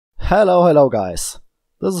Hello guys,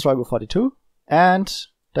 this is Ragu42 and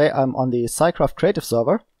today I'm on the SciCraft creative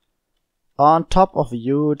server on top of a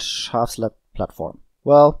huge half-slab platform.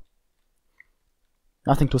 Well,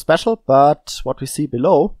 nothing too special, but what we see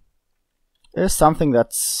below is something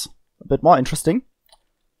that's a bit more interesting.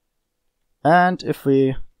 And if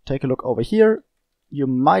we take a look over here, you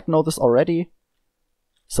might know this already.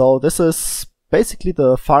 So this is basically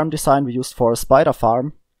the farm design we used for a spider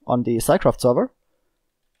farm on the SciCraft server.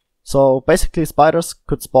 So basically spiders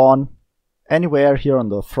could spawn anywhere here on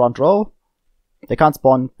the front row. They can't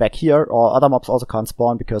spawn back here, or other mobs also can't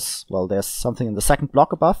spawn because, well, there's something in the second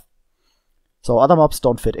block above. So other mobs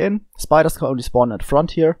don't fit in. Spiders can only spawn at the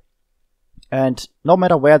front here. And no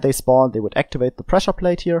matter where they spawn, they would activate the pressure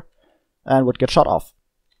plate here and would get shot off.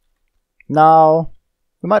 Now,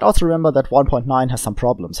 you might also remember that 1.9 has some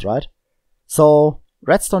problems, right? So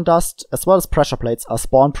redstone dust as well as pressure plates are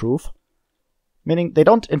spawn proof, meaning they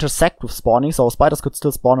don't intersect with spawning, so spiders could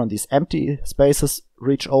still spawn on these empty spaces,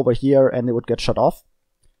 reach over here, and they would get shut off.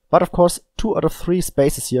 But of course, 2 out of 3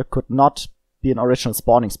 spaces here could not be an original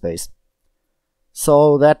spawning space.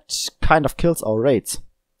 So that kind of kills our raids,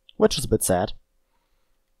 which is a bit sad.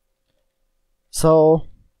 So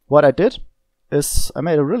what I did is I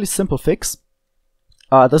made a really simple fix.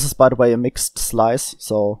 This is, by the way, a mixed slice,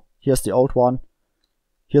 so here's the old one,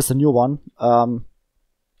 here's the new one.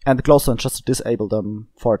 And the close one just to disable them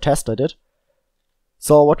for a test I did.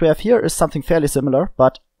 So what we have here is something fairly similar,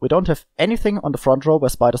 but we don't have anything on the front row where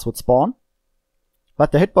spiders would spawn.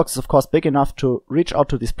 But the hitbox is of course big enough to reach out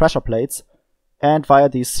to these pressure plates, and via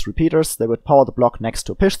these repeaters they would power the block next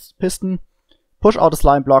to a piston, push out a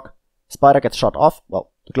slime block, spider gets shot off.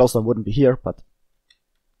 Well, the close one wouldn't be here, but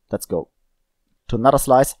let's go to another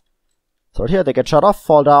slice. So right here they get shot off,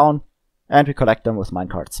 fall down, and we collect them with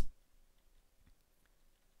minecarts.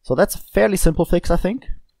 So that's a fairly simple fix, I think.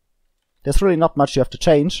 There's really not much you have to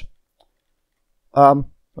change. Of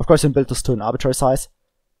course you can build this to an arbitrary size.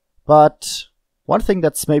 But one thing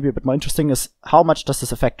that's maybe a bit more interesting is how much does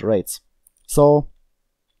this affect the raids. So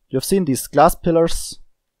you've seen these glass pillars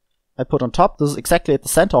I put on top. This is exactly at the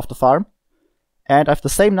center of the farm. And I have the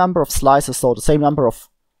same number of slices, so the same number of,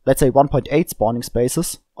 let's say, 1.8 spawning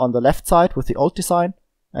spaces on the left side with the old design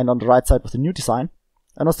and on the right side with the new design.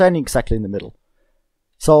 And I'm standing exactly in the middle.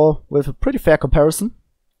 So we have a pretty fair comparison,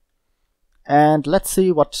 and let's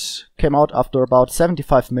see what came out after about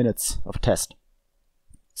 75 minutes of test.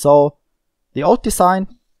 So the old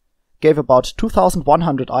design gave about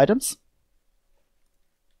 2,100 items,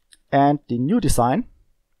 and the new design,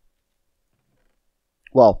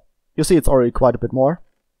 well, you see it's already quite a bit more.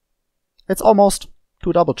 It's almost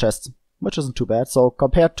 2 double chests, which isn't too bad, so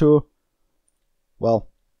compared to,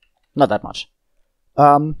 well, not that much.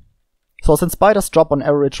 So since spiders drop on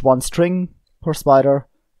average 1 string per spider,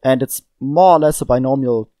 and it's more or less a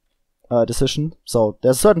binomial decision, so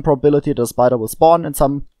there's a certain probability that a spider will spawn in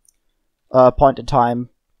some point in time,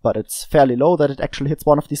 but it's fairly low that it actually hits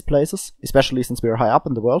one of these places, especially since we are high up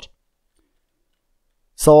in the world.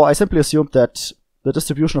 So I simply assumed that the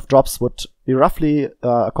distribution of drops would be roughly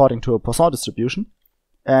according to a Poisson distribution,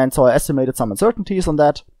 and so I estimated some uncertainties on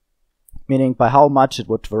that, meaning by how much it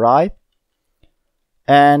would vary.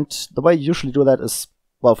 And the way you usually do that is,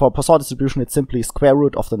 well, for a Poisson distribution it's simply square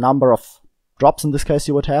root of the number of drops in this case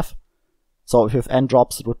you would have. So if you have n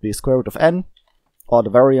drops it would be square root of n, or the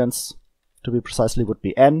variance to be precisely would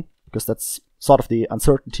be n, because that's sort of the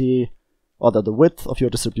uncertainty or the width of your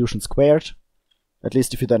distribution squared, at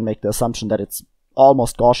least if you then make the assumption that it's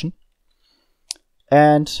almost Gaussian.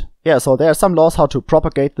 And yeah, so there are some laws how to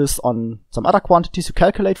propagate this on some other quantities you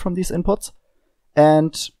calculate from these inputs,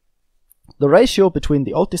 and the ratio between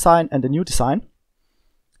the old design and the new design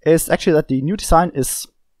is actually that the new design is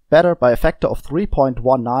better by a factor of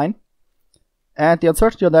 3.19, and the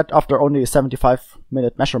uncertainty on that after only a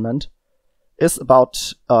 75-minute measurement is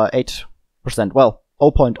about 8%, well,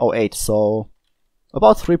 0.08, so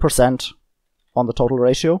about 3% on the total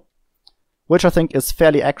ratio, which I think is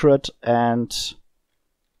fairly accurate. And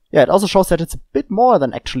yeah, it also shows that it's a bit more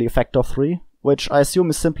than actually a factor of 3, which I assume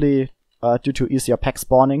is simply due to easier pack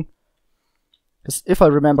spawning. Because if I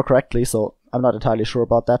remember correctly, so I'm not entirely sure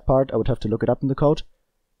about that part, I would have to look it up in the code.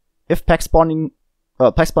 If pack spawning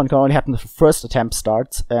can only happen if the first attempt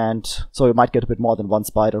starts, and so you might get a bit more than 1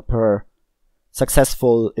 spider per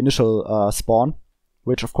successful initial spawn,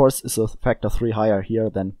 which of course is a factor 3 higher here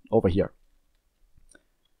than over here.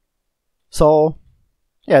 So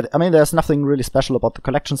yeah, I mean there's nothing really special about the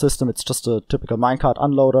collection system, it's just a typical minecart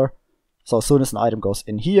unloader. So as soon as an item goes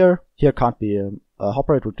in here, here can't be a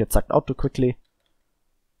hopper, it would get sucked out too quickly.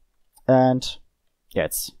 And yeah,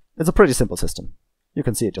 it's a pretty simple system. you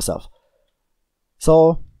can see it yourself.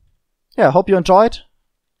 So yeah, I hope you enjoyed.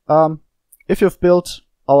 If you've built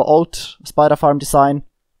our old spider farm design,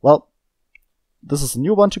 well, this is a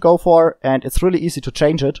new one to go for, and it's really easy to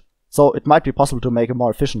change it. So it might be possible to make a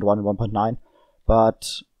more efficient one in 1.9, but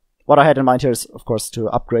what I had in mind here is, of course, to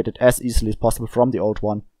upgrade it as easily as possible from the old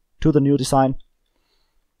one to the new design.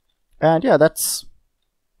 And yeah, that's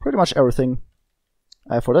pretty much everything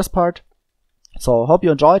for this part. So hope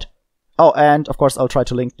you enjoyed. Oh, and of course I'll try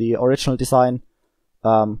to link the original design,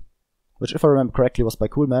 which, if I remember correctly, was by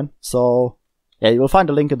Coolman. So yeah, you will find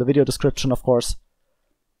a link in the video description, of course.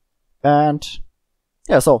 And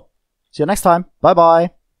yeah, so see you next time. Bye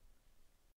bye.